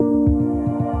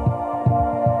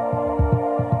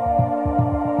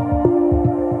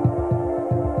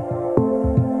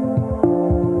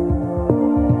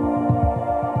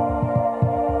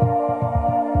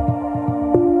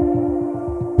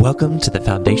Welcome to the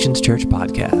Foundations Church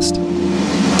Podcast.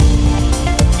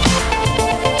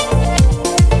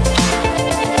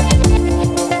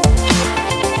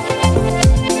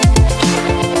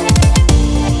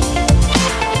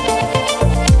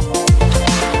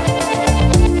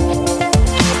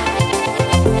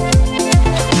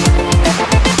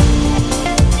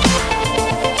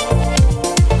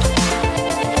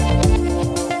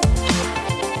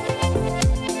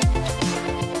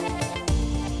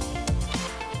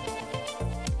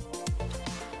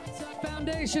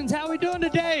 How we doing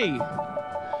today?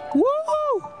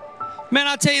 Woo! Man,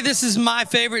 I tell you, this is my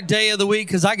favorite day of the week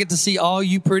because I get to see all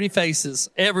you pretty faces,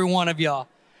 every one of y'all.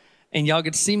 And y'all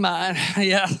get to see mine.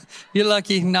 Yeah, you're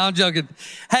lucky. No, I'm joking.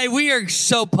 Hey, we are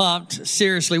so pumped.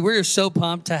 Seriously, we are so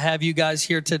pumped to have you guys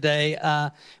here today.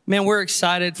 Man, we're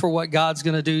excited for what God's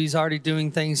going to do. He's already doing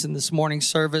things in this morning's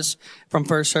service, from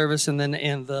first service and then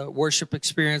in the worship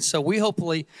experience. So we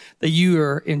hopefully that you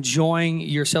are enjoying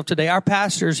yourself today. Our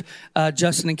pastors,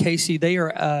 Justin and Casey, they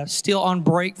are still on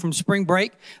break from spring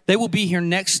break. They will be here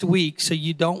next week, so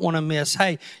you don't want to miss.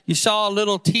 Hey, you saw a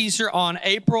little teaser on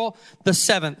April the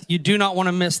 7th. You do not want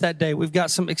to miss that day. We've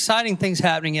got some exciting things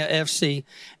happening at FC,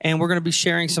 and we're going to be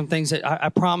sharing some things that I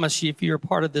promise you, if you're a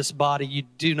part of this body, you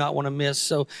do not want to miss.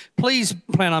 So please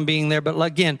plan on being there. But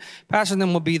again, Pastor and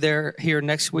them will be there here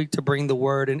next week to bring the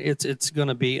word, and it's going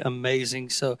to be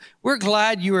amazing. So we're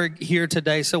glad you are here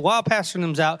today. So while Pastor and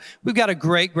them's out, we've got a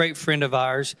great friend of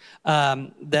ours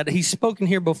that he's spoken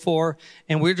here before,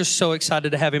 and we're just so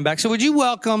excited to have him back. So would you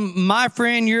welcome my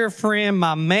friend, your friend,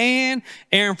 my man,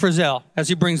 Aaron Frizzell, as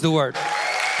he brings the word. Thanks,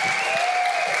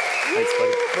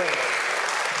 buddy.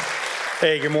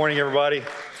 Hey, good morning, everybody.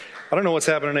 I don't know what's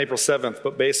happening on April 7th,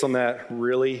 but based on that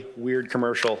really weird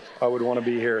commercial, I would want to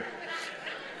be here.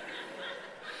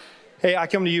 Hey, I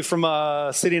come to you from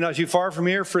a city not too far from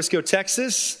here, Frisco,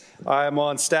 Texas. I'm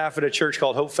on staff at a church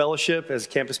called Hope Fellowship as a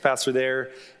campus pastor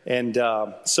there, and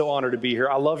so honored to be here.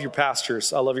 I love your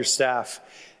pastors. I love your staff,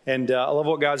 and I love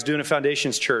what God's doing at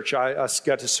Foundations Church. I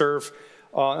got to serve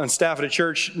on staff at a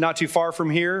church not too far from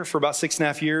here for about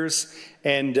 6.5 years.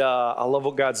 And I love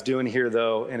what God's doing here,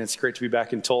 though, and it's great to be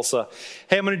back in Tulsa.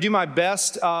 Hey, I'm going to do my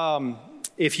best.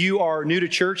 If you are new to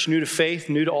church, new to faith,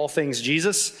 new to all things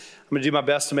Jesus, I'm going to do my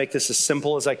best to make this as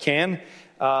simple as I can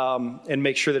and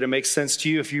make sure that it makes sense to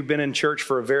you. If you've been in church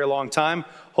for a very long time,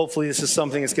 hopefully this is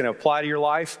something that's going to apply to your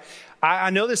life.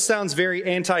 I know this sounds very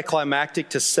anticlimactic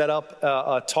to set up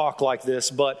a talk like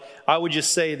this, but I would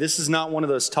just say this is not one of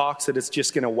those talks that it's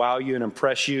just going to wow you and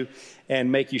impress you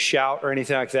and make you shout or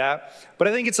anything like that. But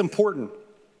I think it's important.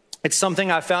 It's something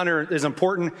I found is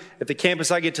important at the campus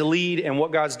I get to lead and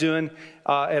what God's doing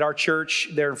at our church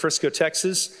there in Frisco,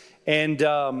 Texas. And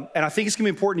I think it's going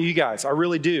to be important to you guys. I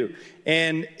really do.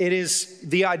 And it is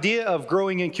the idea of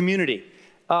growing in community.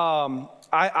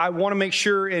 I want to make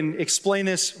sure and explain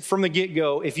this from the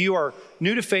get-go. If you are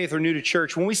new to faith or new to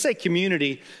church, when we say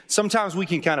community, sometimes we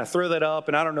can kind of throw that up.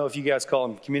 And I don't know if you guys call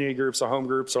them community groups or home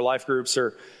groups or life groups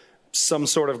or some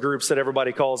sort of groups that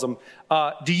everybody calls them.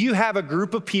 Do you have a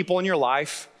group of people in your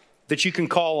life that you can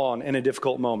call on in a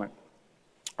difficult moment?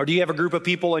 Or do you have a group of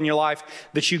people in your life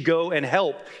that you go and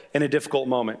help in a difficult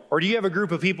moment? Or do you have a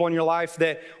group of people in your life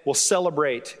that will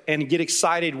celebrate and get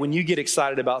excited when you get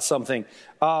excited about something?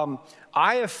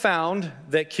 I have found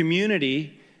that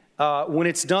community, when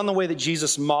it's done the way that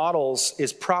Jesus models,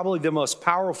 is probably the most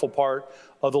powerful part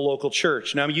of the local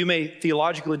church. Now, you may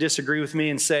theologically disagree with me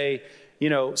and say, you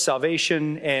know,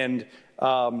 salvation and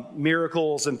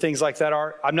miracles and things like that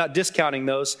I'm not discounting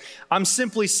those. I'm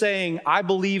simply saying I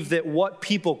believe that what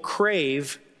people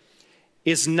crave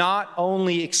is not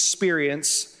only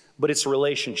experience, but it's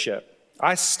relationship.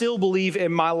 I still believe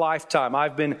in my lifetime,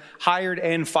 I've been hired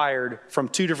and fired from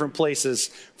 2 different places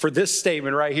for this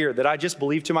statement right here, that I just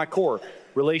believe to my core.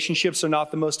 Relationships are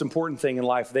not the most important thing in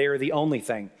life. They are the only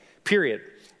thing, period.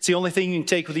 It's the only thing you can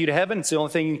take with you to heaven. It's the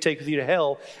only thing you can take with you to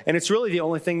hell. And it's really the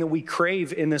only thing that we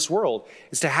crave in this world,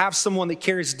 is to have someone that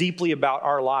cares deeply about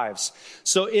our lives.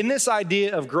 So in this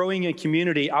idea of growing in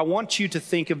community, I want you to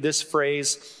think of this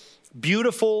phrase,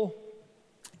 beautiful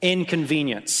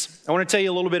inconvenience. I want to tell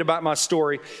you a little bit about my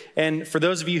story. And for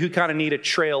those of you who kind of need a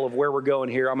trail of where we're going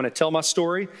here, I'm going to tell my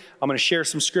story. I'm going to share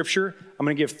some scripture. I'm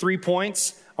going to give 3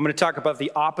 points. I'm going to talk about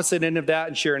the opposite end of that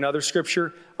and share another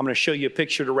scripture. I'm going to show you a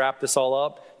picture to wrap this all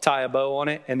up, tie a bow on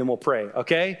it, and then we'll pray,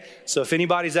 okay? So if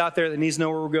anybody's out there that needs to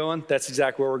know where we're going, that's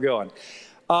exactly where we're going.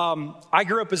 I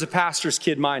grew up as a pastor's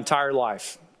kid my entire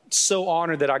life. So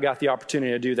honored that I got the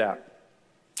opportunity to do that.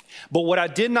 But what I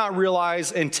did not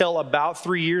realize until about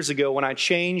 3 years ago when I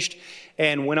changed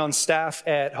and went on staff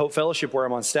at Hope Fellowship, where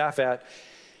I'm on staff at,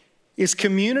 is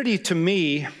community to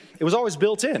me, it was always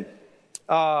built in.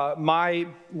 I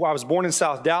was born in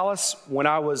South Dallas. When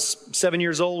I was 7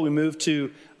 years old, we moved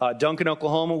to Duncan,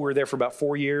 Oklahoma. We were there for about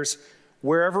 4 years.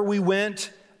 Wherever we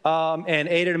went and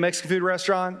ate at a Mexican food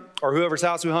restaurant or whoever's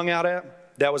house we hung out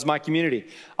at, that was my community.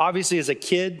 Obviously, as a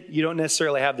kid, you don't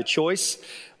necessarily have the choice,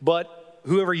 but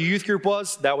whoever your youth group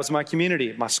was, that was my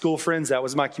community. My school friends, that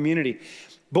was my community.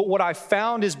 But what I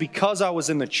found is because I was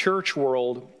in the church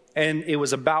world and it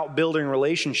was about building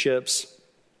relationships,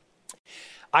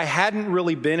 I hadn't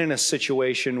really been in a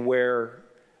situation where,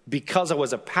 because I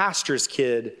was a pastor's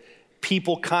kid,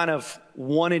 people kind of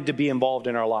wanted to be involved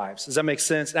in our lives. Does that make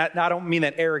sense? I don't mean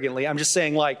that arrogantly. I'm just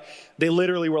saying, like, they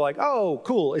literally were like, oh,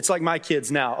 cool. It's like my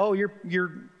kids now. Oh,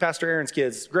 you're Pastor Aaron's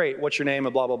kids. Great. What's your name?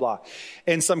 And blah, blah, blah.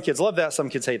 And some kids love that. Some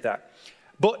kids hate that.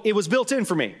 But it was built in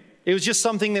for me. It was just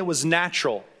something that was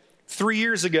natural. 3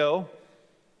 years ago,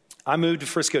 I moved to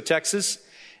Frisco, Texas,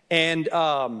 and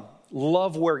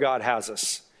love where God has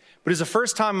us. But it's the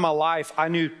first time in my life I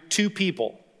knew two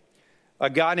people. A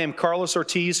guy named Carlos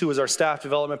Ortiz, who was our staff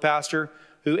development pastor,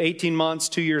 who 18 months,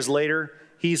 2 years later,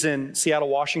 he's in Seattle,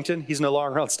 Washington. He's no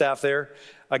longer on staff there.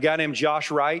 A guy named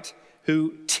Josh Wright,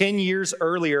 who 10 years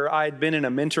earlier, I had been in a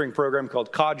mentoring program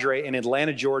called Cadre in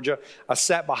Atlanta, Georgia. I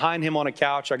sat behind him on a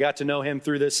couch. I got to know him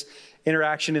through this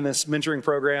interaction in this mentoring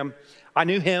program. I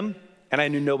knew him, and I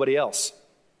knew nobody else.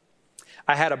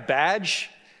 I had a badge,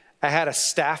 I had a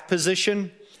staff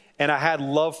position, and I had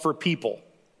love for people.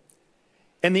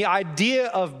 And the idea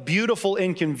of beautiful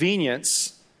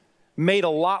inconvenience made a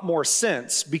lot more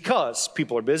sense because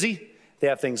people are busy, they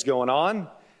have things going on,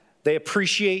 they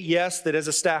appreciate, yes, that as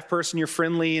a staff person you're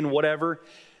friendly and whatever,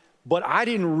 but I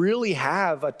didn't really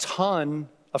have a ton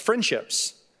of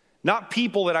friendships. Not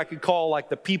people that I could call like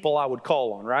the people I would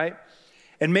call on, right?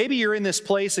 And maybe you're in this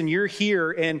place and you're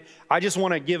here, and I just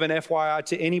want to give an FYI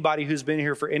to anybody who's been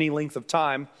here for any length of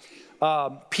time.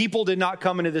 People did not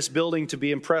come into this building to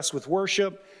be impressed with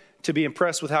worship, to be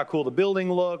impressed with how cool the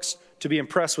building looks, to be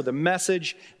impressed with the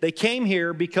message. They came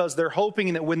here because they're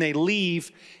hoping that when they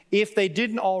leave, if they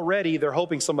didn't already, they're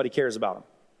hoping somebody cares about them.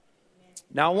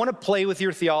 Now, I want to play with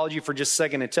your theology for just a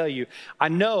second and tell you, I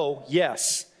know,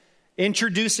 yes,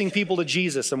 introducing people to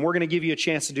Jesus, and we're going to give you a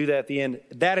chance to do that at the end,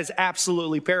 that is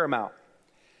absolutely paramount.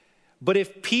 But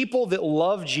if people that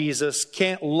love Jesus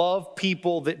can't love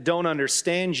people that don't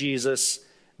understand Jesus,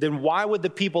 then why would the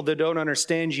people that don't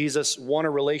understand Jesus want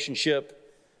a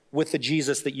relationship with the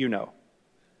Jesus that you know?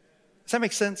 Does that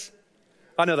make sense?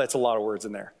 I know that's a lot of words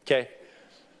in there, okay?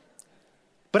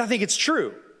 But I think it's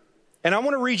true. And I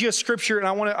want to read you a scripture, and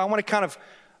I want to kind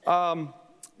of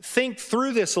think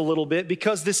through this a little bit,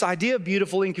 because this idea of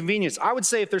beautiful inconvenience, I would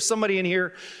say if there's somebody in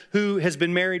here who has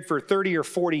been married for 30 or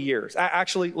 40 years,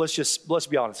 actually, let's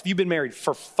be honest. If you've been married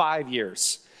for 5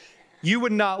 years, you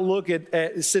would not look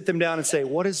sit them down and say,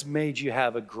 what has made you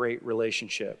have a great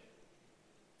relationship?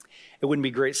 It wouldn't be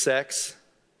great sex.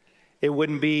 It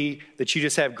wouldn't be that you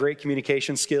just have great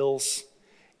communication skills.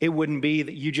 It wouldn't be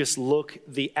that you just look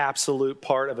the absolute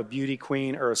part of a beauty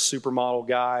queen or a supermodel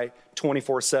guy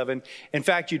 24/7. In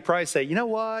fact, you'd probably say, you know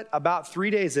what? About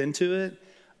 3 days into it,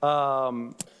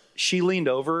 she leaned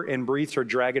over and breathed her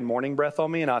dragon morning breath on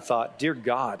me. And I thought, dear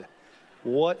God,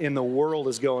 what in the world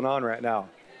is going on right now?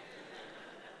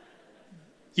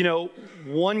 You know,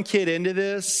 one kid into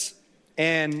this,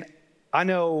 and I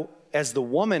know as the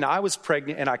woman, I was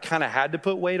pregnant and I kind of had to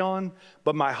put weight on,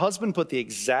 but my husband put the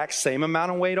exact same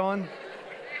amount of weight on.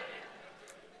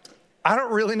 I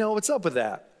don't really know what's up with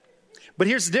that. But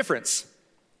here's the difference.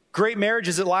 Great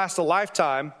marriages that last a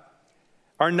lifetime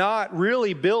are not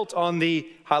really built on the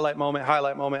highlight moment,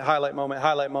 highlight moment, highlight moment,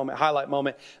 highlight moment, highlight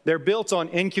moment. They're built on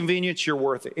inconvenience, you're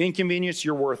worth it. Inconvenience,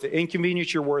 you're worth it.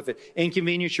 Inconvenience, you're worth it.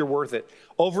 Inconvenience, you're worth it.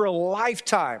 Over a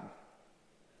lifetime.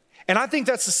 And I think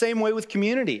that's the same way with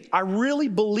community. I really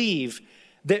believe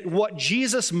that what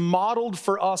Jesus modeled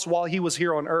for us while he was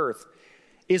here on earth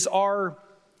is our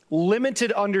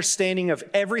limited understanding of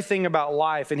everything about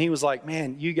life. And he was like,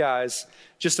 man, you guys,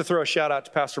 just to throw a shout out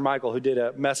to Pastor Michael, who did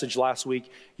a message last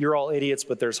week, you're all idiots,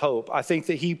 but there's hope. I think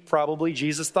that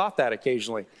Jesus thought that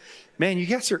occasionally. Man, you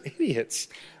guys are idiots,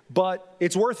 but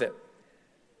it's worth it.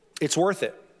 It's worth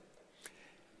it.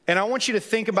 And I want you to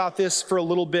think about this for a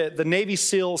little bit. The Navy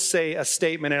SEALs say a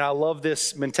statement, and I love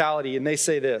this mentality, and they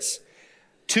say this: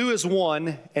 2 is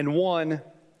 1, and 1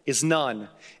 is none.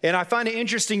 And I find it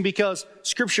interesting because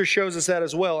Scripture shows us that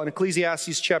as well. In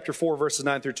Ecclesiastes chapter 4, verses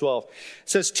 9 through 12, it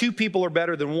says, 2 people are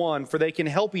better than 1, for they can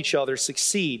help each other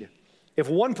succeed. If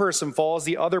one person falls,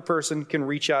 the other person can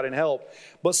reach out and help.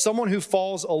 But someone who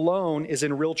falls alone is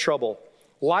in real trouble.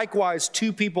 Likewise,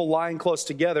 two people lying close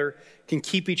together can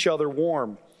keep each other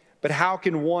warm. But how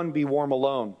can one be warm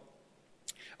alone?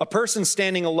 A person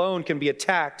standing alone can be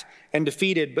attacked and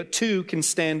defeated, but two can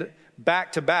stand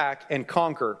back to back and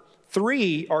conquer.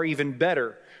 Three are even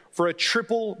better, for a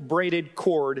triple braided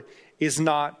cord is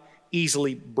not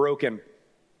easily broken.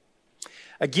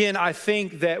 Again, I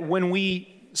think that when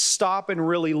we stop and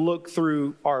really look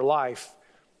through our life,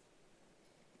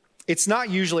 it's not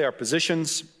usually our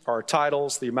positions, our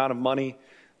titles, the amount of money,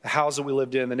 the house that we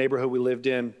lived in, the neighborhood we lived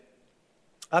in.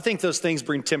 I think those things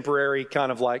bring temporary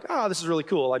kind of like, oh, this is really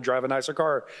cool. I drive a nicer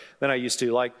car than I used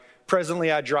to. Like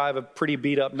presently I drive a pretty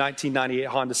beat up 1998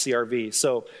 Honda CRV.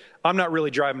 So I'm not really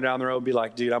driving down the road and be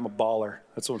like, dude, I'm a baller.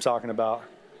 That's what I'm talking about.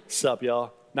 What's up,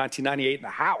 y'all? 1998 in the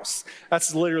house.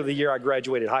 That's literally the year I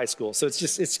graduated high school. So it's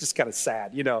just kind of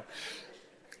sad, you know.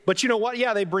 But you know what?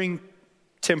 Yeah, they bring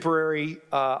temporary.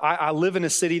 I live in a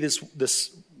city,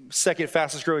 this second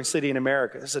fastest growing city in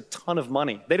America. There's a ton of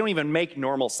money. They don't even make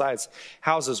normal size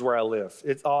houses where I live.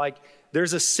 It's like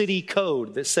there's a city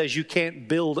code that says you can't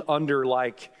build under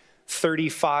like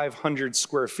 3,500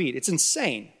 square feet. It's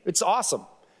insane. It's awesome.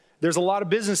 There's a lot of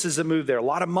businesses that move there, a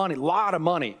lot of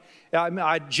money.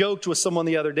 I joked with someone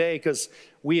the other day because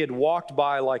we had walked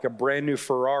by like a brand new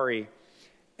Ferrari.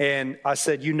 And I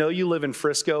said, you know, you live in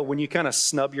Frisco when you kind of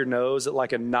snub your nose at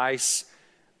like a nice,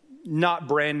 not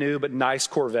brand new, but nice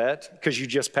Corvette because you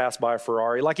just passed by a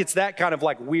Ferrari. Like it's that kind of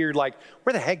like weird, like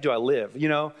where the heck do I live, you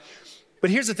know?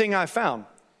 But here's the thing I found.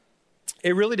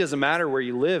 It really doesn't matter where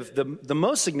you live. The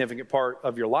most significant part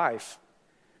of your life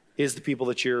is the people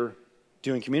that you're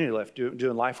doing community life,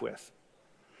 doing life with.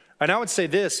 And I would say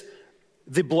this,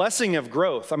 the blessing of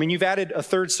growth. I mean, you've added a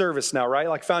third service now, right?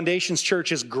 Like Foundations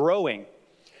Church is growing.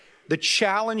 The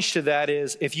challenge to that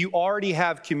is if you already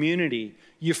have community,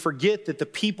 you forget that the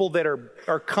people that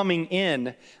are coming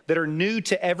in, that are new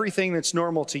to everything that's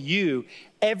normal to you,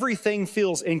 everything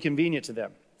feels inconvenient to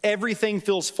them. Everything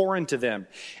feels foreign to them.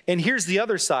 And here's the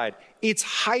other side. It's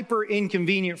hyper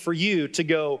inconvenient for you to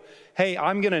go, hey,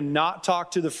 I'm going to not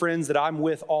talk to the friends that I'm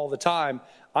with all the time.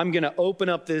 I'm going to open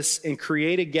up this and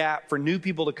create a gap for new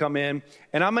people to come in.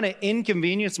 And I'm going to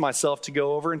inconvenience myself to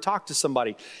go over and talk to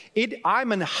somebody.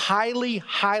 I'm a highly,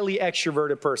 highly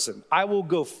extroverted person. I will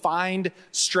go find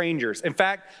strangers. In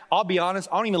fact, I'll be honest,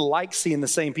 I don't even like seeing the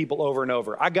same people over and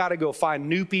over. I got to go find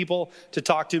new people to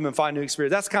talk to them and find new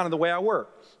experience. That's kind of the way I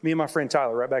work. Me and my friend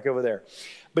Tyler, right back over there.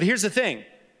 But here's the thing.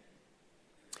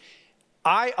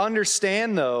 I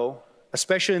understand, though,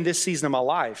 especially in this season of my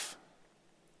life,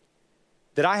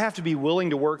 that I have to be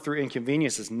willing to work through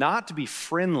inconveniences, not to be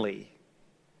friendly,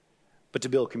 but to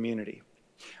build community.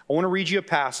 I want to read you a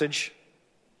passage,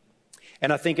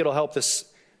 and I think it'll help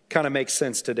this kind of make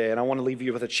sense today. And I want to leave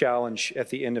you with a challenge at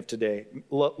the end of today.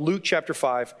 Luke chapter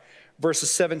 5,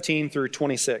 verses 17 through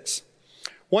 26.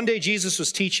 One day Jesus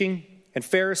was teaching, and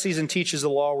Pharisees and teachers of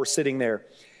the law were sitting there.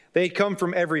 They had come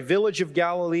from every village of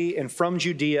Galilee and from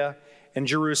Judea and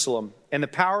Jerusalem, and the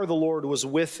power of the Lord was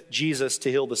with Jesus to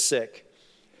heal the sick.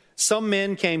 Some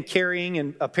men came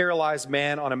carrying a paralyzed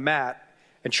man on a mat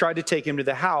and tried to take him to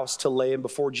the house to lay him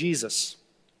before Jesus.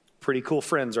 Pretty cool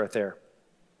friends right there.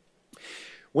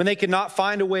 When they could not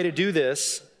find a way to do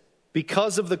this,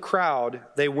 because of the crowd,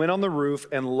 they went on the roof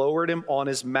and lowered him on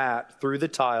his mat through the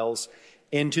tiles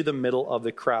into the middle of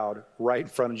the crowd, right in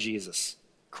front of Jesus.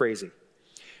 Crazy.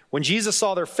 When Jesus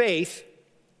saw their faith,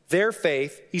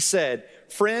 he said,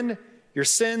 "Friend, your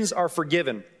sins are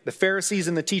forgiven." The Pharisees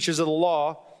and the teachers of the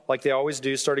law, like they always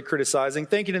do, started criticizing,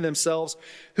 thinking to themselves,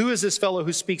 "Who is this fellow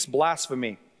who speaks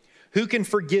blasphemy? Who can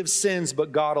forgive sins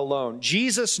but God alone?"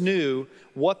 Jesus knew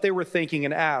what they were thinking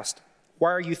and asked,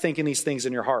 "Why are you thinking these things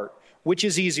in your heart? Which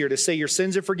is easier, to say your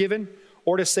sins are forgiven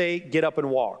or to say get up and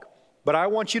walk? But I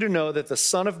want you to know that the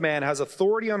Son of Man has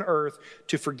authority on earth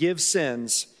to forgive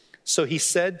sins." So he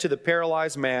said to the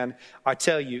paralyzed man, "I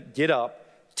tell you, get up,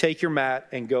 take your mat,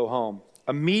 and go home."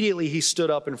 Immediately he stood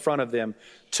up in front of them,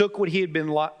 took what he had been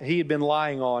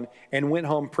lying on, and went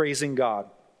home praising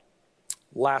God.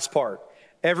 Last part.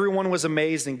 Everyone was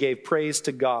amazed and gave praise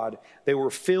to God. They were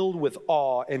filled with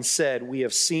awe and said, "We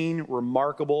have seen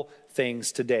remarkable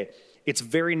things today." It's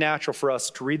very natural for us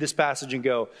to read this passage and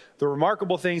go, the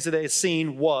remarkable things that they had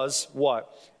seen was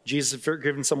what? Jesus had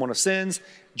forgiven someone of sins.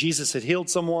 Jesus had healed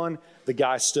someone. The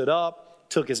guy stood up,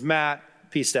 took his mat,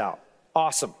 peaced out.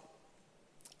 Awesome.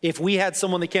 If we had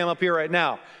someone that came up here right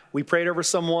now, we prayed over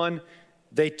someone,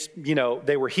 they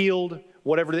were healed,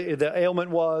 whatever the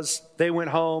ailment was, they went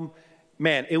home,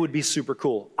 man, it would be super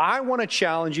cool. I want to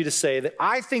challenge you to say that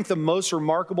I think the most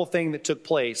remarkable thing that took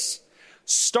place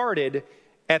started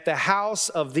at the house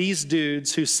of these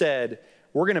dudes who said,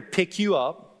 we're going to pick you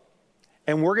up,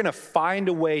 and we're going to find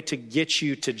a way to get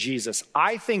you to Jesus.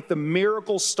 I think the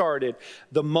miracle started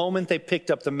the moment they picked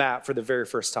up the map for the very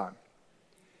first time.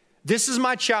 This is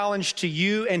my challenge to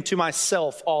you and to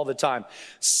myself all the time.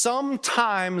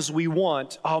 Sometimes we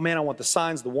want, oh man, I want the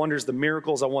signs, the wonders, the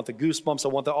miracles. I want the goosebumps. I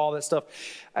want all that stuff.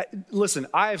 Listen,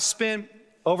 I have spent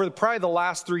probably the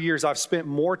last 3 years, I've spent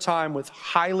more time with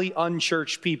highly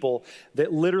unchurched people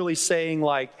that literally saying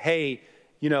like, hey,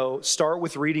 start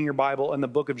with reading your Bible and the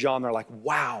book of John. They're like,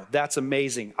 wow, that's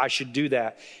amazing. I should do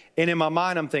that. And in my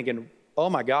mind, I'm thinking,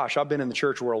 oh my gosh, I've been in the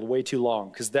church world way too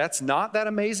long because that's not that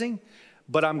amazing.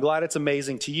 But I'm glad it's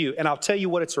amazing to you. And I'll tell you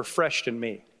what it's refreshed in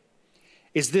me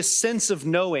is this sense of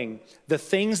knowing the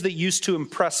things that used to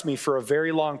impress me for a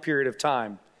very long period of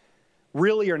time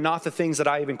really are not the things that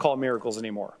I even call miracles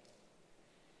anymore.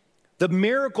 The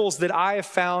miracles that I have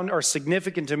found are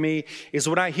significant to me is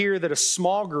when I hear that a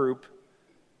small group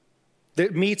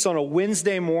that meets on a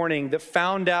Wednesday morning that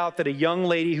found out that a young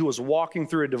lady who was walking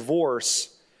through a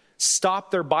divorce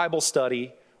stopped their Bible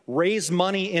study, raised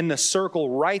money in the circle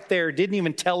right there, didn't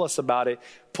even tell us about it,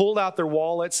 pulled out their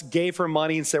wallets, gave her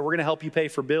money and said, we're going to help you pay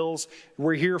for bills.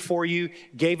 We're here for you.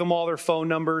 Gave them all their phone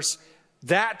numbers.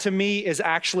 That to me is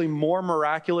actually more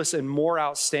miraculous and more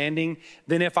outstanding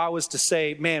than if I was to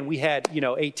say, man, we had,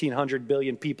 1,800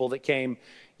 billion people that came,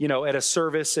 at a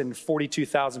service and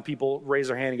 42,000 people raised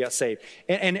their hand and got saved.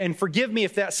 And forgive me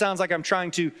if that sounds like I'm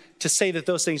trying to say that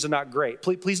those things are not great.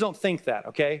 Please don't think that,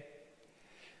 okay?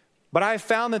 But I have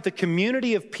found that the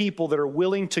community of people that are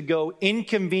willing to go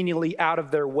inconveniently out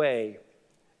of their way,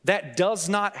 that does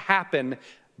not happen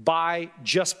by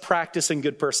just practice and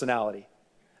good personality.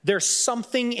 There's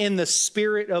something in the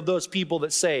spirit of those people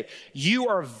that say, you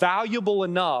are valuable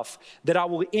enough that I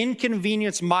will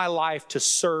inconvenience my life to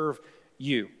serve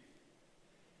you.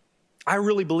 I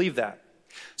really believe that.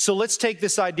 So let's take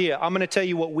this idea. I'm going to tell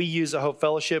you what we use at Hope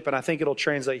Fellowship, and I think it'll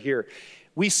translate here.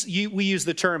 We use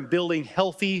the term building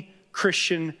healthy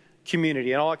Christian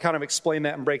community. And I'll kind of explain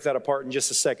that and break that apart in just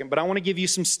a second. But I want to give you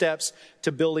some steps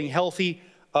to building healthy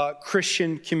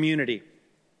Christian community.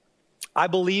 I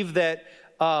believe that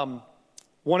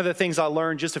one of the things I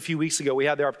learned just a few weeks ago, we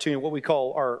had the opportunity, what we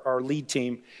call our lead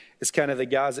team, is kind of the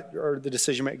guys that are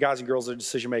the guys and girls that are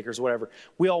decision makers, whatever.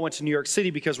 We all went to New York City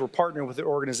because we're partnering with an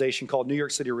organization called New York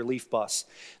City Relief Bus.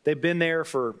 They've been there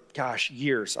for,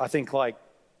 years. I think like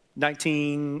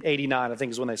 1989, I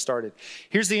think is when they started.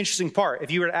 Here's the interesting part. If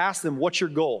you were to ask them, what's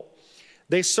your goal?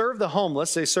 They serve the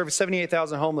homeless. They serve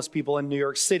 78,000 homeless people in New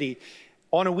York City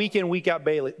on a week in, week out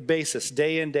basis,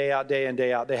 day in, day out, day in,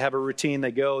 day out. They have a routine.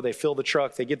 They go, they fill the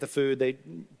truck, they get the food, they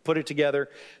put it together,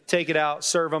 take it out,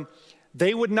 serve them.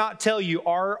 They would not tell you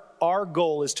our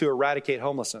goal is to eradicate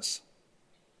homelessness.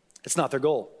 It's not their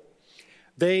goal.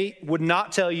 They would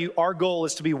not tell you our goal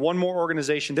is to be one more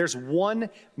organization. There's 1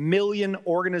 million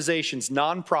organizations,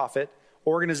 nonprofit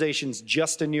organizations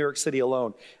just in New York City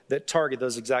alone that target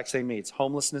those exact same needs.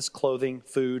 Homelessness, clothing,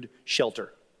 food,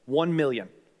 shelter. 1 million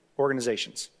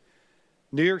organizations.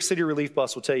 New York City Relief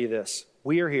Bus will tell you this.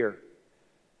 We are here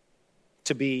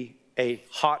to be a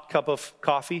hot cup of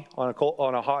coffee on a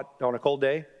cold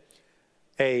day,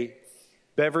 a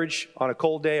beverage on a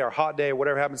cold day or hot day or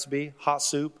whatever it happens to be, hot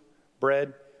soup,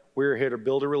 bread. We're here to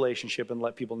build a relationship and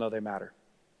let people know they matter.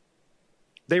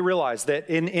 They realize that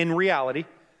in reality,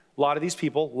 a lot of these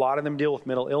people, a lot of them deal with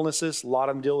mental illnesses, a lot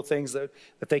of them deal with things that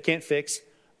they can't fix.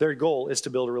 Their goal is to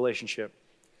build a relationship.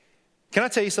 Can I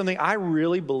tell you something? I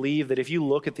really believe that if you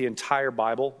look at the entire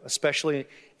Bible, especially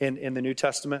in the New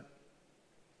Testament,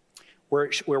 where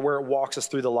it walks us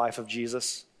through the life of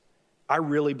Jesus, I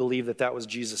really believe that was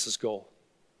Jesus' goal.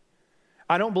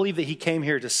 I don't believe that he came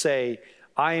here to say,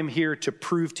 I am here to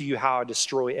prove to you how I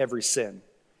destroy every sin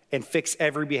and fix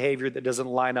every behavior that doesn't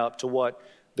line up to what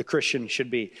the Christian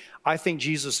should be. I think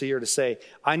Jesus is here to say,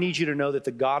 I need you to know that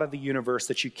the God of the universe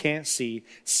that you can't see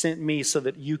sent me so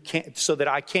that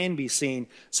I can be seen,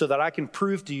 so that I can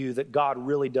prove to you that God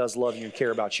really does love you and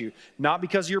care about you. Not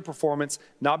because of your performance,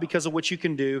 not because of what you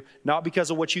can do, not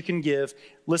because of what you can give.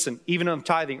 Listen, even on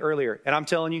tithing earlier, and I'm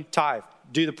telling you, tithe.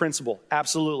 Do the principle,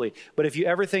 absolutely. But if you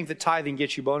ever think that tithing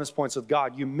gets you bonus points with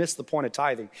God, you miss the point of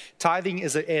tithing. Tithing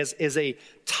is a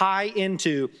tie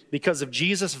into, because of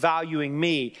Jesus valuing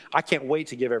me, I can't wait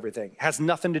to give everything. It has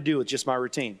nothing to do with just my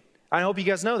routine. I hope you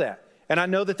guys know that. And I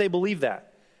know that they believe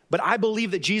that. But I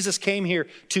believe that Jesus came here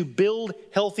to build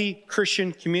healthy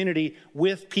Christian community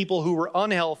with people who were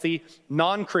unhealthy,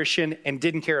 non-Christian, and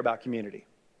didn't care about community.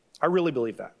 I really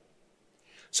believe that.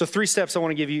 So 3 steps I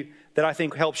want to give you that I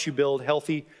think helps you build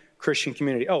healthy Christian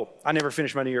community. Oh, I never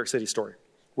finished my New York City story.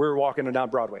 We were walking down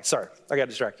Broadway. Sorry, I got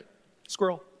distracted.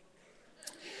 Squirrel.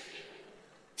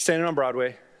 Standing on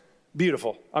Broadway.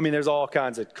 Beautiful. I mean, there's all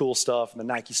kinds of cool stuff in the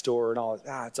Nike store and all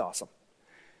that. It's awesome.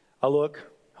 I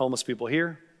look, homeless people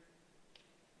here.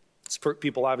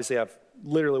 People obviously have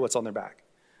literally what's on their back.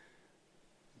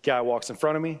 Guy walks in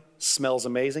front of me, smells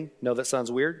amazing. No, that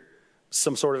sounds weird.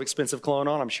 Some sort of expensive cologne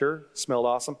on, I'm sure. Smelled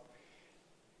awesome.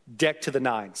 Decked to the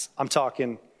nines. I'm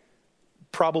talking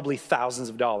probably thousands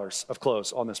of dollars of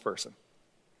clothes on this person.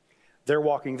 They're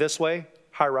walking this way,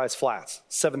 high-rise flats,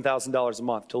 $7,000 a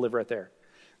month to live right there.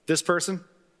 This person,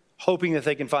 hoping that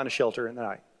they can find a shelter in the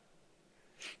night.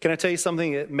 Can I tell you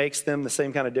something that makes them the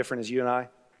same kind of different as you and I?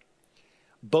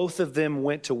 Both of them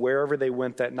went to wherever they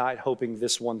went that night hoping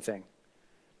this one thing.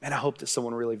 Man, I hope that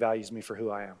someone really values me for who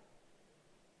I am.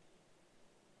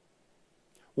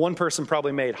 One person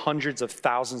probably made hundreds of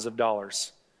thousands of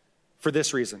dollars for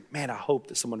this reason. Man, I hope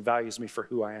that someone values me for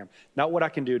who I am. Not what I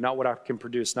can do, not what I can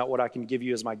produce, not what I can give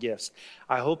you as my gifts.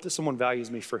 I hope that someone values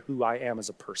me for who I am as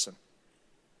a person.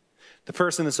 The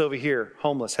person that's over here,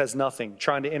 homeless, has nothing,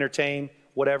 trying to entertain,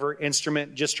 whatever,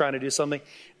 instrument, just trying to do something,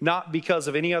 not because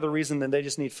of any other reason than they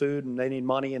just need food and they need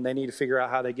money and they need to figure out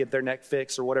how they get their neck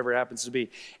fixed or whatever it happens to be.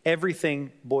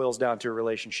 Everything boils down to a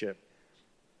relationship.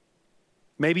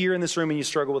 Maybe you're in this room and you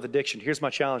struggle with addiction. Here's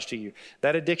my challenge to you.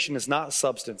 That addiction is not a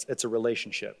substance, it's a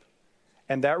relationship.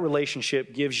 And that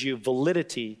relationship gives you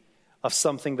validity of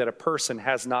something that a person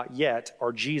has not yet,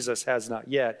 or Jesus has not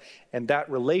yet. And that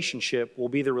relationship will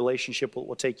be the relationship that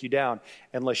will take you down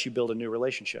unless you build a new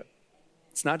relationship.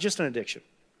 It's not just an addiction.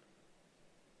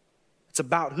 It's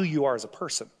about who you are as a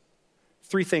person.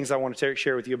 3 things I want to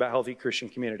share with you about Healthy Christian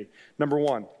Community. Number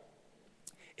 1,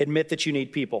 admit that you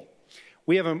need people.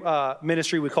 We have a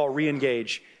ministry we call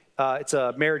Reengage. It's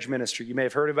a marriage ministry. You may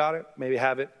have heard about it, maybe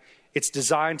have it. It's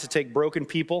designed to take broken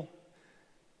people,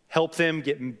 help them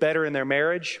get better in their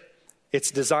marriage.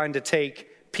 It's designed to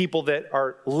take people that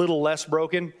are a little less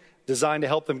broken, designed to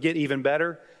help them get even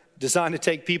better, designed to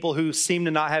take people who seem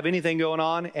to not have anything going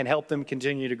on and help them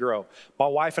continue to grow. My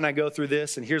wife and I go through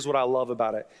this, and here's what I love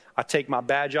about it. I take my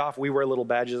badge off. We wear little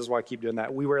badges. That's why I keep doing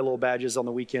that. We wear little badges on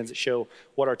the weekends that show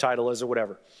what our title is or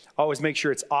whatever. I always make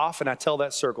sure it's off, and I tell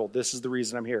that circle, this is the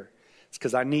reason I'm here. It's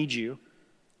because I need you,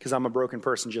 because I'm a broken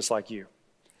person just like you.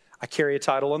 I carry a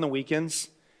title on the weekends.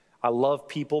 I love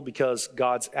people because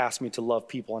God's asked me to love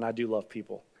people, and I do love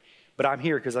people. But I'm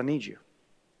here because I need you.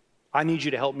 I need you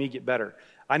to help me get better.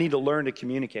 I need to learn to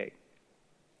communicate.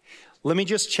 Let me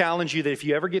just challenge you that if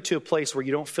you ever get to a place where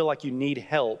you don't feel like you need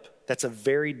help, that's a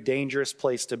very dangerous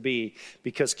place to be,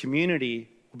 because community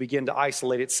will begin to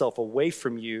isolate itself away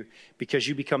from you because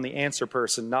you become the answer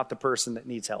person, not the person that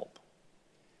needs help.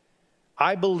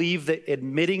 I believe that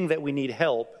admitting that we need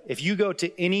help, if you go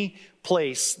to any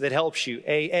place that helps you,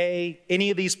 AA,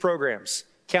 any of these programs,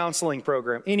 counseling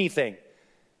program, anything,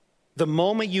 the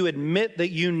moment you admit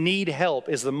that you need help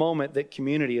is the moment that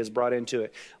community is brought into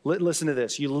it. Listen to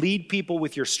this. You lead people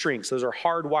with your strengths. Those are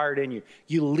hardwired in you.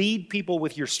 You lead people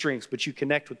with your strengths, but you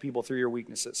connect with people through your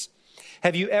weaknesses.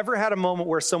 Have you ever had a moment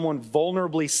where someone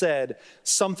vulnerably said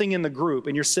something in the group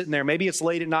and you're sitting there, maybe it's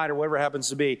late at night or whatever it happens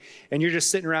to be, and you're just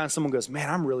sitting around and someone goes, man,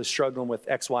 I'm really struggling with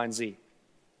X, Y, and Z.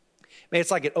 Man, it's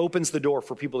like it opens the door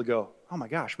for people to go, oh my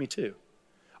gosh, me too.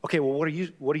 Okay, well, what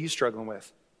are you struggling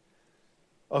with?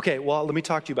 Okay, well, let me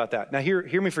talk to you about that. Now,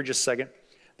 hear me for just a second.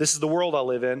 This is the world I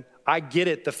live in. I get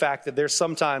it, the fact that there's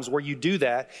some times where you do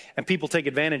that and people take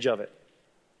advantage of it.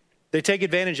 They take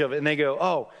advantage of it and they go,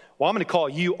 oh, well, I'm going to call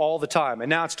you all the time. And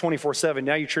now it's 24/7.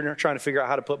 Now you're trying to figure out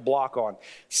how to put block on.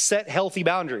 Set healthy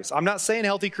boundaries. I'm not saying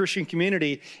healthy Christian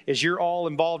community is you're all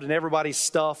involved in everybody's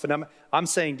stuff. And I'm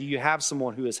saying, do you have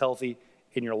someone who is healthy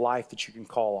in your life that you can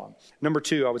call on? Number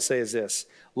 2, I would say is this.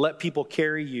 Let people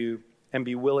carry you and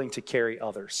be willing to carry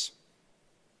others.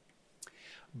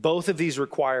 Both of these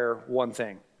require one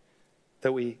thing,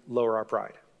 that we lower our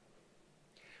pride.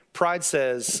 Pride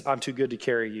says, I'm too good to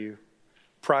carry you.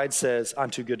 Pride says, I'm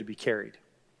too good to be carried.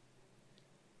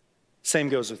 Same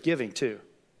goes with giving too.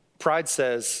 Pride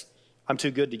says, I'm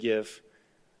too good to give.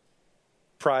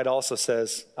 Pride also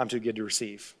says, I'm too good to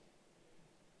receive.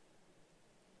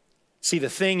 See, the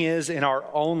thing is, in our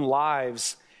own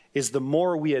lives, is the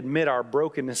more we admit our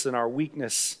brokenness and our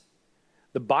weakness,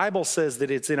 the Bible says that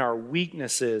it's in our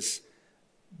weaknesses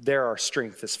there our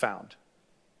strength is found,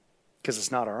 because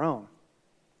it's not our own.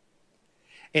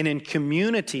 And in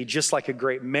community, just like a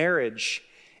great marriage,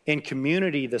 in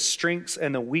community, the strengths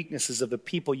and the weaknesses of the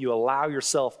people you allow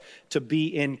yourself to be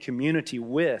in community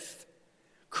with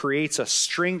creates a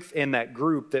strength in that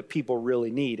group that people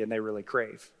really need and they really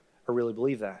crave. I really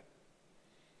believe that.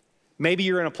 Maybe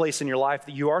you're in a place in your life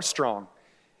that you are strong,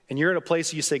 and you're at a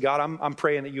place where you say, God, I'm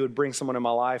praying that you would bring someone in my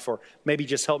life, or maybe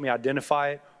just help me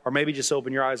identify it, or maybe just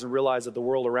open your eyes and realize that the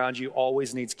world around you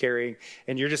always needs carrying,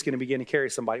 and you're just going to begin to carry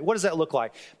somebody. What does that look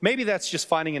like? Maybe that's just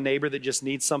finding a neighbor that just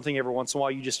needs something every once in a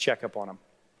while. You just check up on them.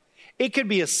 It could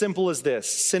be as simple as this,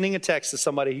 sending a text to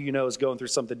somebody who you know is going through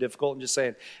something difficult and just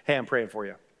saying, hey, I'm praying for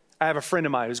you. I have a friend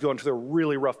of mine who's going through a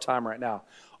really rough time right now.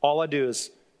 All I do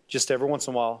is just every once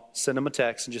in a while, send them a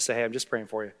text and just say, hey, I'm just praying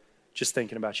for you. Just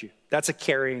thinking about you. That's a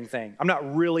carrying thing. I'm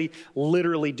not really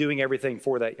literally doing everything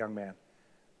for that young man,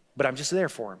 but I'm just there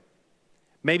for him.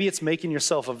 Maybe it's making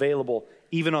yourself available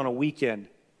even on a weekend.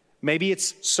 Maybe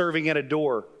it's serving at a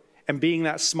door and being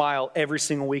that smile every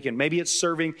single weekend. Maybe it's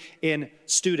serving in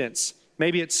students.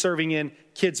 Maybe it's serving in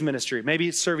kids ministry. Maybe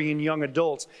it's serving in young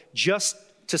adults. Just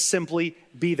to simply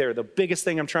be there. The biggest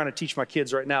thing I'm trying to teach my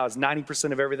kids right now is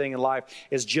 90% of everything in life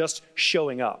is just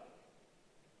showing up.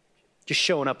 Just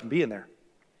showing up and being there.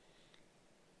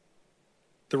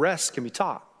 The rest can be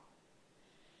taught.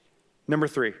 Number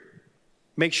 3,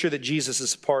 make sure that Jesus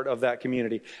is part of that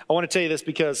community. I want to tell you this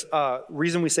because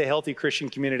reason we say healthy Christian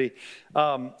community,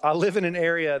 I live in an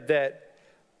area that,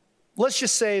 let's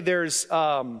just say there's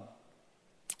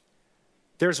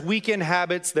weekend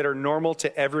habits that are normal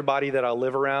to everybody that I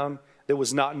live around that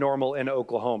was not normal in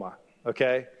Oklahoma,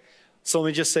 okay? So let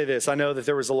me just say this. I know that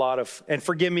there was a lot of, and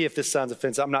forgive me if this sounds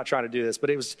offensive, I'm not trying to do this,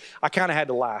 but I kind of had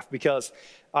to laugh because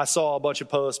I saw a bunch of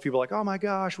posts, people like, oh my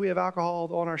gosh, we have alcohol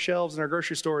on our shelves in our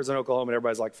grocery stores in Oklahoma, and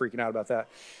everybody's like freaking out about that.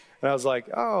 And I was like,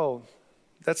 oh,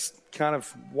 that's kind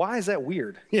of, why is that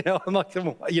weird? I'm like,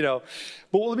 but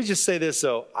let me just say this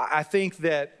though. I think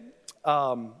that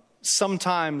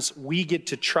sometimes we get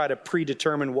to try to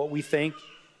predetermine what we think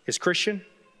is Christian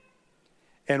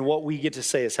and what we get to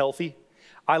say is healthy.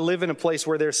 I live in a place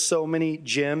where there's so many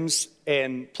gyms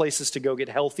and places to go get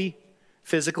healthy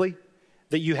physically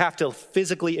that you have to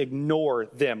physically ignore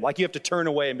them. Like you have to turn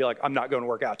away and be like, I'm not going to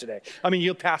work out today. I mean,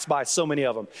 you'll pass by so many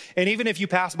of them. And even if you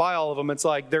pass by all of them, it's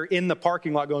like they're in the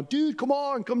parking lot going, dude, come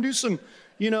on, come do some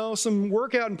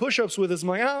workout and push-ups with us. I'm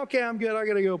like, oh, okay, I'm good. I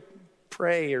got to go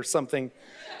pray or something.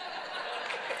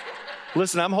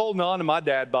 Listen, I'm holding on to my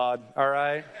dad bod, all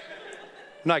right?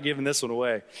 I'm not giving this one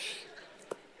away.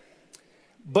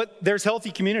 But there's healthy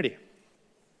community.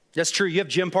 That's true. You have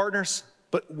gym partners.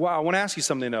 But wow, I want to ask you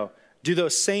something though. Do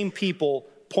those same people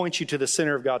point you to the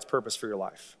center of God's purpose for your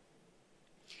life?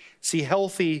 See,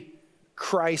 healthy,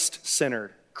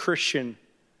 Christ-centered Christian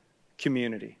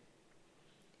community.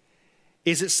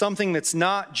 Is it something that's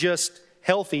not just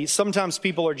healthy? Sometimes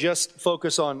people are just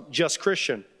focused on just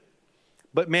Christian.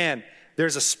 But man,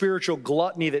 there's a spiritual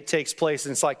gluttony that takes place,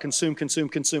 and it's like consume, consume,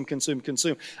 consume, consume,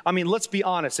 consume. I mean, let's be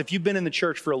honest. If you've been in the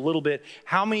church for a little bit,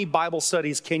 how many Bible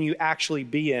studies can you actually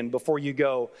be in before you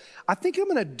go, I think I'm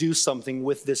going to do something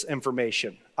with this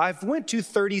information? I've went to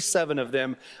 37 of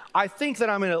them. I think that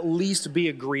I'm going to at least be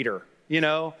a greeter,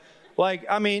 Like,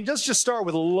 I mean, let's just start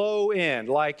with low end.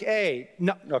 Like, hey,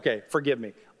 no, okay, forgive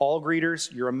me. All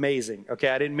greeters, you're amazing. Okay,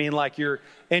 I didn't mean like you're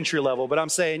entry level, but I'm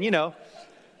saying,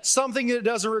 something that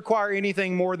doesn't require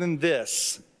anything more than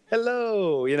this.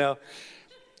 Hello,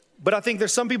 But I think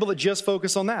there's some people that just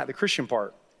focus on that, the Christian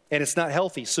part, and it's not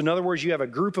healthy. So in other words, you have a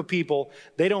group of people,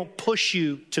 they don't push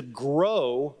you to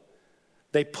grow,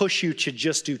 they push you to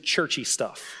just do churchy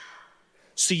stuff.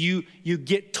 So you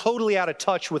get totally out of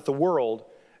touch with the world,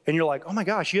 and you're like, oh my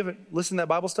gosh, you haven't listened to that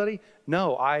Bible study?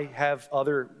 No, I have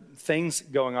other things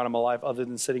going on in my life other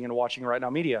than sitting and watching Right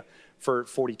Now Media for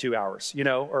 42 hours,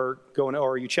 or going to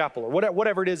ORU Chapel or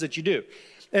whatever it is that you do.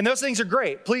 And those things are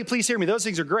great. Please hear me. Those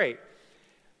things are great.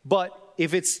 But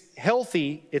if it's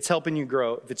healthy, it's helping you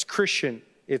grow. If it's Christian,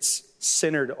 it's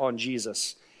centered on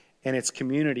Jesus and it's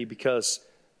community because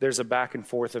there's a back and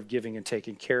forth of giving and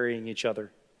taking, carrying each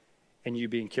other and you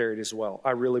being carried as well.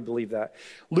 I really believe that.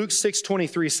 Luke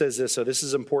 6:23 says this, so this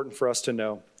is important for us to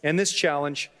know. And this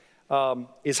challenge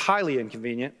is highly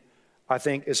inconvenient. I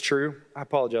think is true. I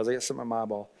apologize. I got something in my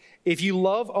eyeball. If you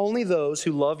love only those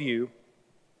who love you,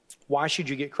 why should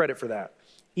you get credit for that?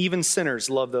 Even sinners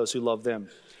love those who love them.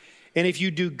 And if you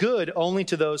do good only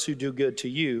to those who do good to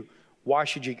you, why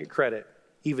should you get credit?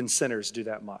 Even sinners do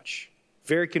that much.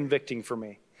 Very convicting for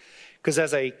me. Because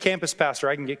as a campus pastor,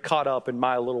 I can get caught up in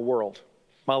my little world,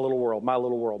 my little world, my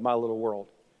little world, my little world.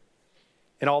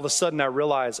 And all of a sudden I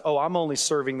realize, I'm only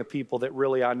serving the people that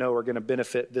really I know are going to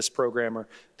benefit this program or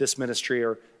this ministry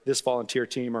or this volunteer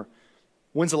team. Or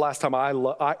when's the last time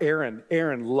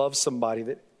Aaron loved somebody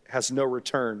that has no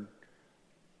return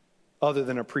other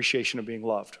than appreciation of being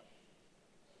loved?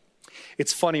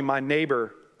 It's funny, my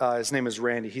neighbor, his name is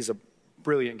Randy. He's a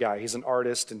brilliant guy. He's an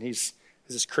artist and he's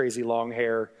has this crazy long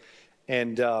hair.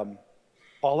 And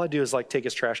all I do is like take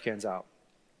his trash cans out.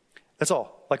 That's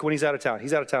all. Like when he's out of town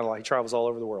a lot. He travels all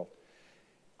over the world.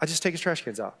 I just take his trash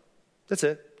cans out. That's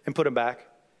it. And put them back.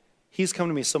 He's come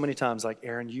to me so many times like,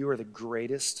 Aaron, you are the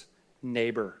greatest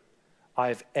neighbor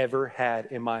I've ever had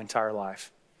in my entire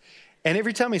life. And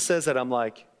every time he says that, I'm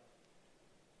like,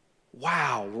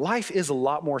 wow, life is a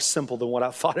lot more simple than what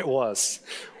I thought it was.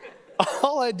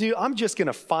 All I do, I'm just going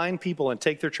to find people and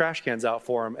take their trash cans out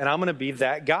for them. And I'm going to be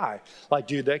that guy. Like,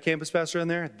 dude, that campus pastor in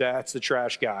there, that's the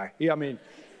trash guy. Yeah, I mean,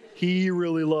 he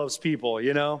really loves people,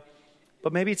 you know?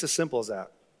 But maybe it's as simple as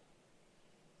that.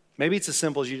 Maybe it's as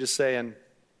simple as you just saying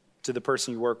to the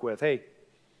person you work with, hey,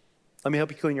 let me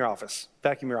help you clean your office,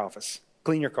 vacuum your office,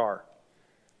 clean your car.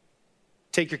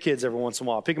 Take your kids every once in a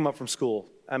while, pick them up from school.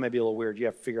 That may be a little weird. You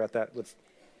have to figure out that with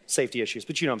safety issues,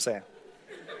 but you know what I'm saying.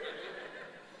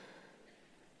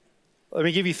 Let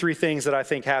me give you 3 things that I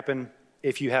think happen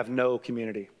if you have no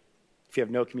community. If you have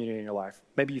no community in your life.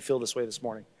 Maybe you feel this way this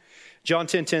morning. John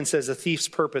 10:10 says, a thief's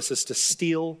purpose is to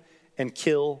steal and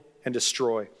kill and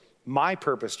destroy. My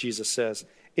purpose, Jesus says,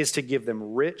 is to give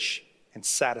them rich and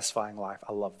satisfying life.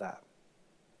 I love that.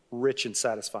 Rich and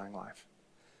satisfying life.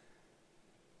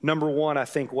 Number 1, I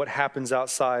think what happens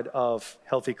outside of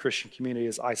healthy Christian community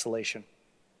is isolation.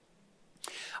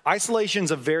 Isolation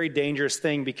is a very dangerous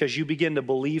thing because you begin to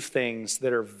believe things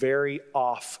that are very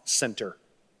off center.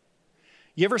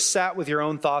 You ever sat with your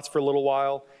own thoughts for a little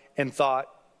while and thought,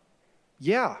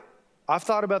 yeah, I've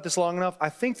thought about this long enough. I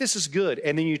think this is good.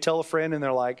 And then you tell a friend and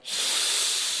they're like,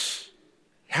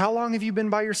 how long have you been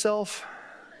by yourself?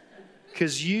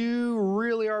 Because you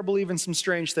really are believing some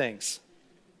strange things.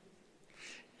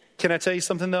 Can I tell you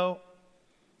something though?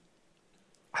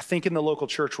 I think in the local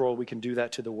church world, we can do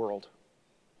that to the world.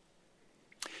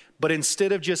 But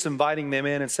instead of just inviting them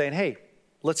in and saying, hey,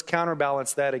 let's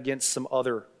counterbalance that against some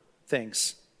other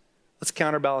things. Let's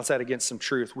counterbalance that against some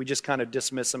truth. We just kind of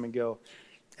dismiss them and go,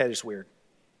 hey, you're just weird.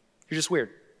 You're just weird.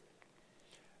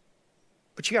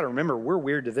 But you got to remember, we're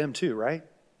weird to them too, right?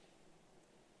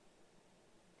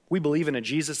 We believe in a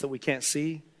Jesus that we can't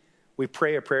see. We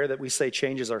pray a prayer that we say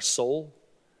changes our soul.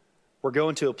 We're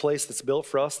going to a place that's built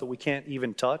for us that we can't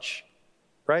even touch,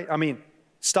 right? I mean,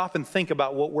 stop and think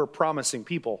about what we're promising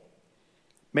people.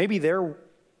 Maybe their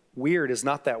weird is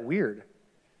not that weird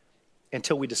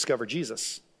until we discover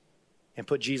Jesus and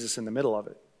put Jesus in the middle of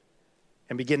it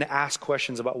and begin to ask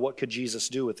questions about what could Jesus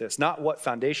do with this? Not what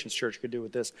Foundations Church could do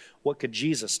with this. What could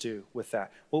Jesus do with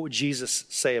that? What would Jesus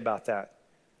say about that?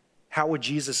 How would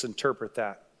Jesus interpret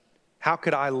that? How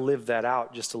could I live that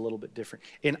out just a little bit different?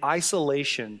 In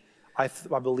isolation, I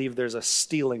believe there's a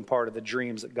stealing part of the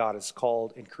dreams that God has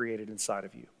called and created inside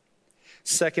of you.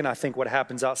 Second, I think what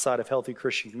happens outside of healthy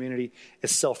Christian community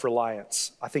is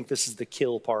self-reliance. I think this is the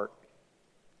kill part.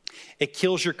 It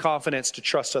kills your confidence to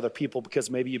trust other people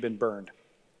because maybe you've been burned.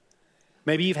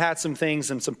 Maybe you've had some things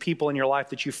and some people in your life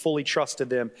that you fully trusted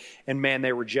them and man,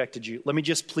 they rejected you. Let me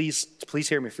just please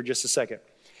hear me for just a second.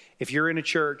 If you're in a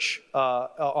church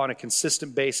on a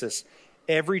consistent basis,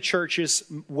 every church's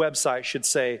website should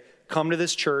say, come to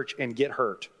this church and get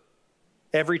hurt.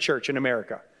 Every church in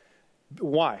America.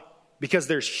 Why? Because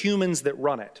there's humans that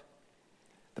run it.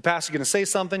 The pastor's going to say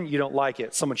something, you don't like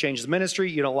it. Someone changes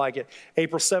ministry, you don't like it.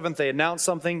 April 7th, they announce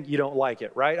something, you don't like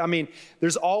it, right? I mean,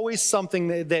 there's always something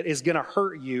that is going to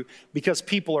hurt you because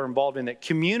people are involved in it.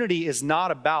 Community is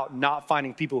not about not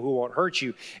finding people who won't hurt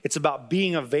you. It's about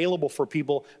being available for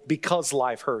people because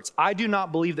life hurts. I do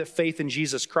not believe that faith in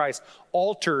Jesus Christ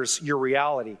alters your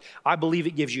reality. I believe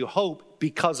it gives you hope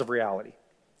because of reality.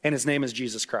 And his name is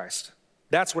Jesus Christ.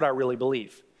 That's what I really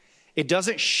believe. It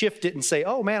doesn't shift it and say,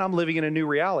 oh man, I'm living in a new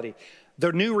reality.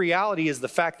 The new reality is the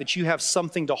fact that you have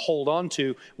something to hold on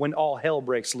to when all hell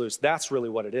breaks loose. That's really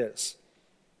what it is.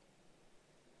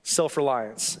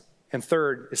 Self-reliance. And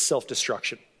third is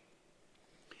self-destruction.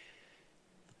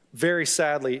 Very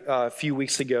sadly, a few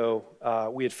weeks ago,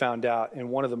 we had found out in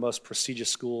one of the most prestigious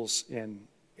schools in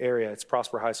area, it's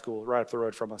Prosper High School, right up the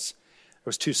road from us, there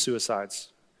was 2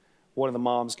 suicides. One of the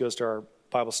moms goes to our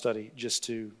Bible study just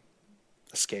to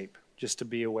escape, just to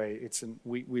be away.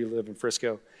 We live in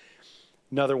Frisco.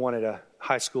 Another one at a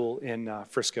high school in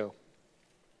Frisco.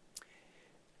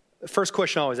 The first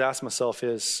question I always ask myself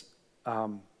is,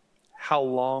 how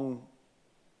long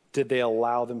did they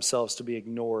allow themselves to be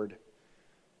ignored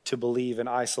to believe in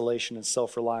isolation and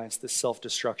self-reliance that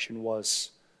self-destruction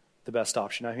was the best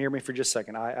option? Now hear me for just a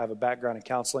second. I have a background in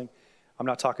counseling. I'm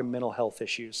not talking mental health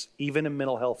issues. Even in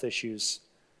mental health issues,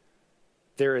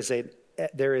 there is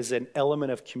an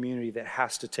element of community that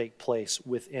has to take place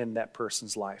within that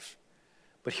person's life.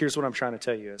 But here's what I'm trying to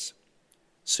tell you is,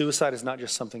 suicide is not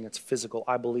just something that's physical.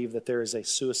 I believe that there is a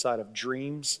suicide of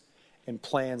dreams and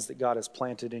plans that God has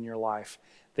planted in your life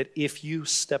that if you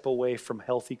step away from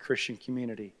healthy Christian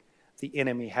community, the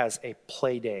enemy has a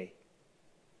play day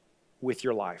with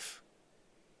your life.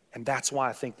 And that's why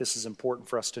I think this is important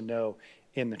for us to know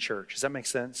in the church. Does that make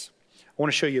sense? I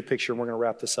want to show you a picture, and we're going to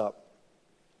wrap this up.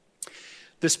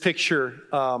 This picture,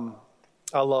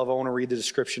 I love. I want to read the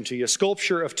description to you. A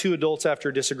sculpture of two adults after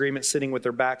a disagreement sitting with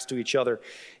their backs to each other.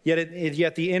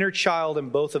 Yet the inner child in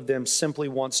both of them simply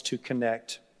wants to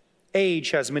connect.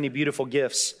 Age has many beautiful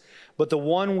gifts, but the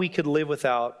one we could live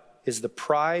without is the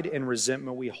pride and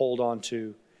resentment we hold on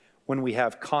to when we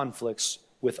have conflicts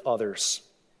with others.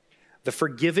 The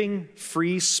forgiving,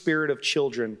 free spirit of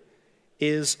children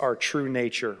is our true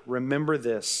nature. Remember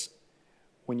this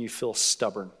when you feel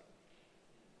stubborn.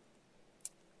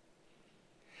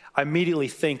 I immediately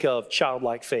think of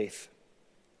childlike faith.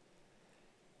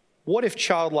 What if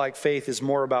childlike faith is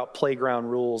more about playground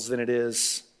rules than it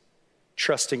is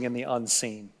trusting in the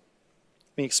unseen?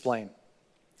 Let me explain.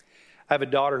 I have a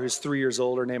daughter who's 3 years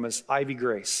old. Her name is Ivy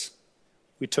Grace.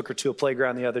 We took her to a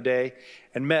playground the other day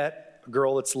and met a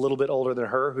girl that's a little bit older than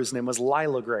her whose name was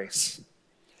Lila Grace.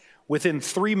 Within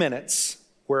 3 minutes,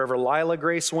 wherever Lila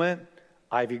Grace went,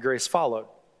 Ivy Grace followed.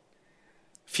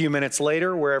 A few minutes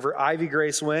later, wherever Ivy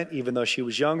Grace went, even though she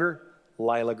was younger,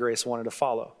 Lila Grace wanted to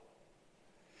follow.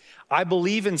 I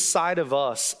believe inside of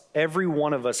us, every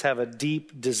one of us have a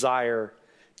deep desire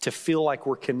to feel like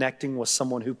we're connecting with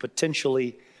someone who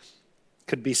potentially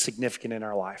could be significant in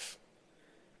our life.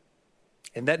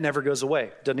 And that never goes away.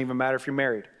 It doesn't even matter if you're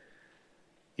married.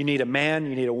 You need a man,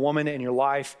 you need a woman in your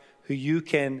life who you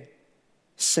can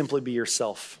simply be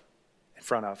yourself in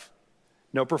front of.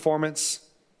 No performance,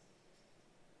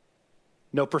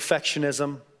 no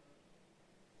perfectionism.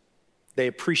 They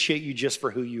appreciate you just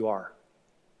for who you are.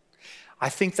 I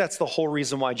think that's the whole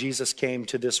reason why Jesus came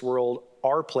to this world,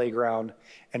 our playground,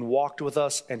 and walked with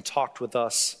us and talked with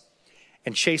us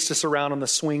and chased us around on the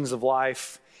swings of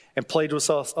life and played with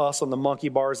us on the monkey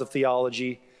bars of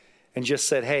theology and just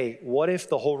said, hey, what if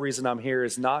the whole reason I'm here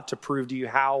is not to prove to you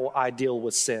how I deal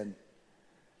with sin,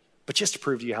 but just to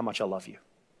prove to you how much I love you?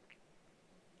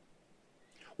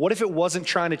 What if it wasn't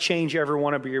trying to change every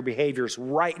one of your behaviors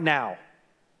right now?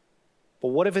 But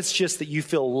what if it's just that you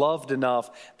feel loved enough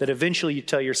that eventually you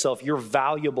tell yourself you're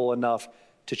valuable enough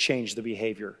to change the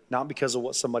behavior, not because of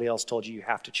what somebody else told you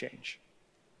have to change?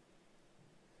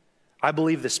 I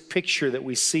believe this picture that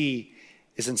we see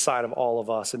is inside of all of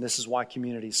us, and this is why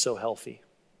community is so healthy.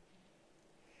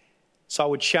 So I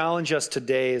would challenge us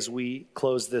today as we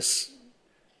close this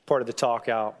part of the talk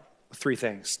out with three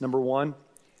things. Number one,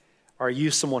 are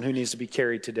you someone who needs to be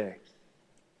carried today?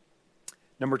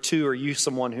 Number two, are you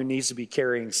someone who needs to be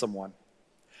carrying someone?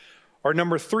 Or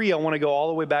number three, I want to go all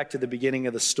the way back to the beginning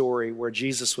of the story where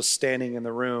Jesus was standing in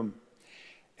the room.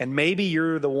 And maybe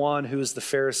you're the one who is the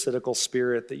pharisaical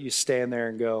spirit that you stand there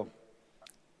and go,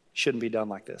 shouldn't be done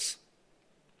like this.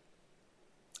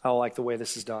 I don't like the way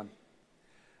this is done.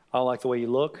 I don't like the way you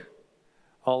look.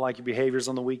 I don't like your behaviors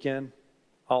on the weekend.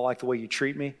 I don't like the way you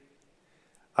treat me.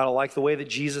 I don't like the way that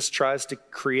Jesus tries to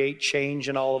create change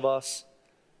in all of us.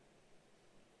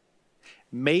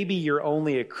 Maybe you're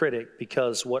only a critic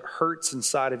because what hurts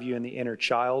inside of you in the inner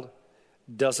child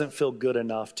doesn't feel good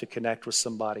enough to connect with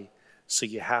somebody, so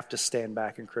you have to stand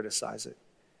back and criticize it.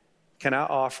 Can I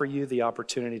offer you the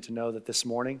opportunity to know that this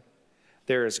morning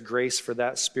there is grace for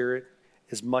that spirit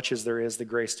as much as there is the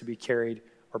grace to be carried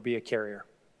or be a carrier?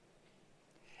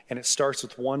 And it starts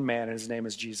with one man, and his name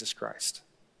is Jesus Christ.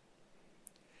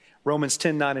 Romans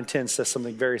 10:9 and 10 says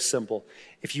something very simple.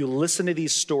 If you listen to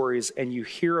these stories and you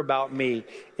hear about me,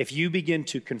 if you begin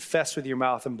to confess with your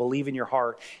mouth and believe in your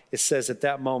heart, it says at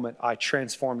that moment, I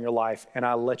transform your life and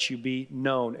I let you be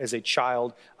known as a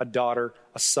child, a daughter,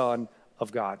 a son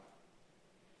of God.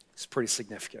 It's pretty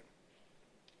significant.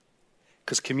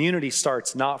 Because community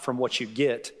starts not from what you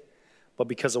get, but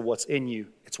because of what's in you,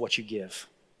 it's what you give.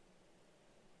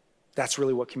 That's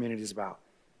really what community is about.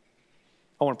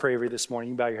 I want to pray over you this morning.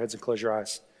 You can bow your heads and close your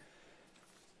eyes.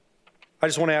 I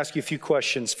just want to ask you a few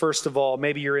questions. First of all,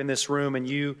 maybe you're in this room and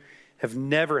you have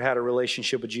never had a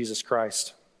relationship with Jesus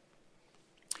Christ.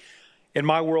 In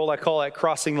my world, I call that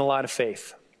crossing the line of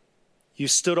faith. You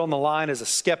stood on the line as a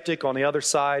skeptic on the other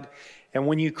side, and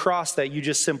when you crossed that, you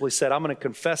just simply said, I'm going to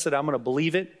confess it, I'm going to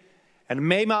believe it, and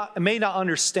may not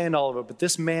understand all of it, but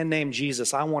this man named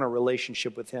Jesus, I want a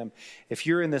relationship with him. If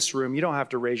you're in this room, you don't have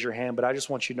to raise your hand, but I just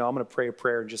want you to know I'm going to pray a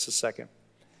prayer in just a second.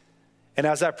 And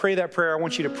as I pray that prayer, I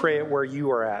want you to pray it where you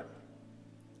are at.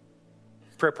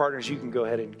 Prayer partners, you can go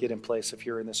ahead and get in place if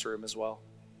you're in this room as well.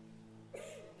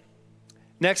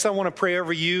 Next, I want to pray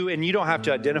over you, and you don't have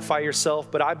to identify yourself,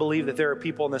 but I believe that there are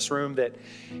people in this room that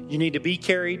you need to be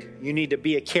carried. You need to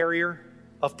be a carrier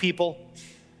of people.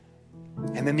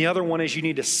 And then the other one is you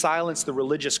need to silence the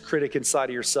religious critic inside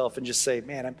of yourself and just say,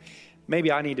 man,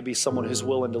 maybe I need to be someone who's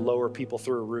willing to lower people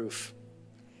through a roof.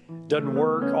 Doesn't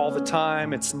work all the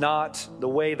time. It's not the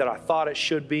way that I thought it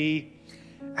should be.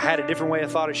 I had a different way I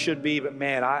thought it should be, but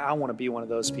man, I want to be one of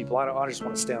those people. I just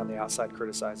want to stand on the outside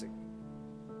criticizing.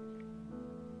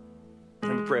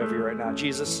 Let me pray over you right now.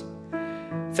 Jesus,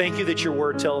 thank you that your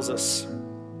word tells us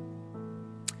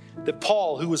that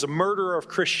Paul, who was a murderer of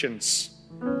Christians,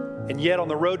 and yet on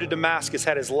the road to Damascus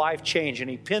had his life changed, and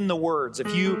he penned the words,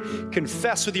 if you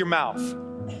confess with your mouth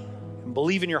and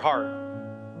believe in your heart,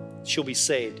 you'll be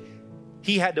saved.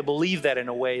 He had to believe that in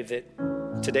a way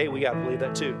that today we got to believe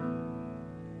that too.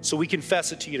 So we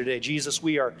confess it to you today. Jesus,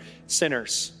 we are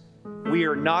sinners. We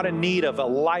are not in need of a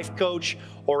life coach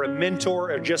or a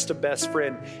mentor or just a best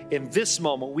friend. In this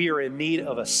moment, we are in need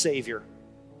of a Savior.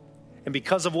 And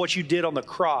because of what you did on the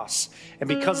cross, and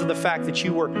because of the fact that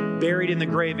you were buried in the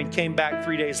grave and came back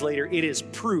 3 days later, it is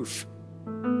proof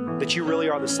that you really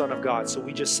are the Son of God. So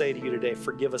we just say to you today,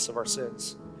 forgive us of our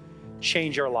sins.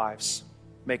 Change our lives.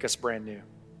 Make us brand new.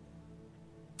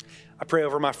 I pray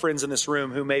over my friends in this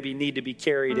room who maybe need to be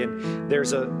carried, and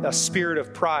there's a spirit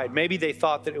of pride. Maybe they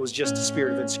thought that it was just a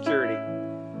spirit of insecurity.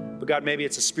 But God, maybe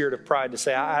it's a spirit of pride to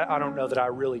say, I don't know that I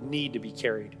really need to be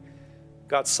carried.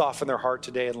 God, soften their heart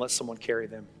today and let someone carry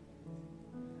them.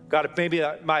 God, if maybe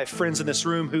my friends in this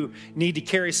room who need to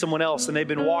carry someone else and they've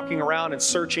been walking around and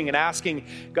searching and asking,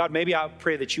 God, maybe I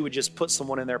pray that you would just put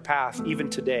someone in their path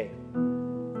even today.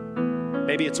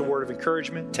 Maybe it's a word of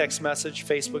encouragement, text message,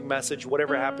 Facebook message,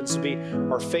 whatever it happens to be,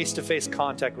 or face-to-face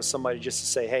contact with somebody just to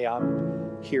say, hey,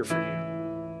 I'm here for you.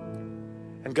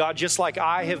 And God, just like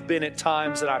I have been at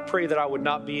times, and I pray that I would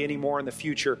not be anymore in the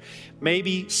future,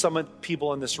 maybe some of the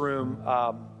people in this room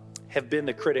have been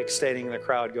the critics standing in the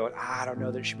crowd going, I don't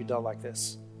know that it should be done like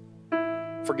this.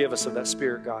 Forgive us of that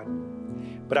spirit, God.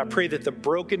 But I pray that the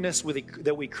brokenness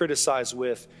that we criticize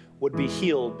with would be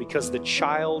healed because the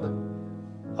child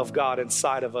of God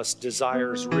inside of us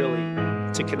desires really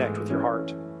to connect with your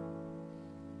heart.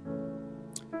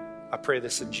 I pray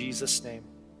this in Jesus' name.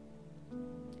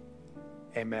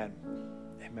 Amen.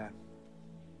 Amen.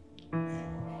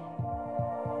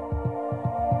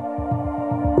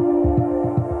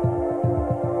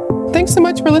 Thanks so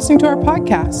much for listening to our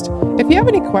podcast. If you have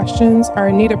any questions, are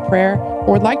in need of prayer,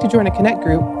 or would like to join a Connect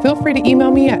group, feel free to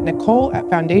email me at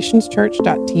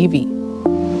nicole@foundationschurch.tv.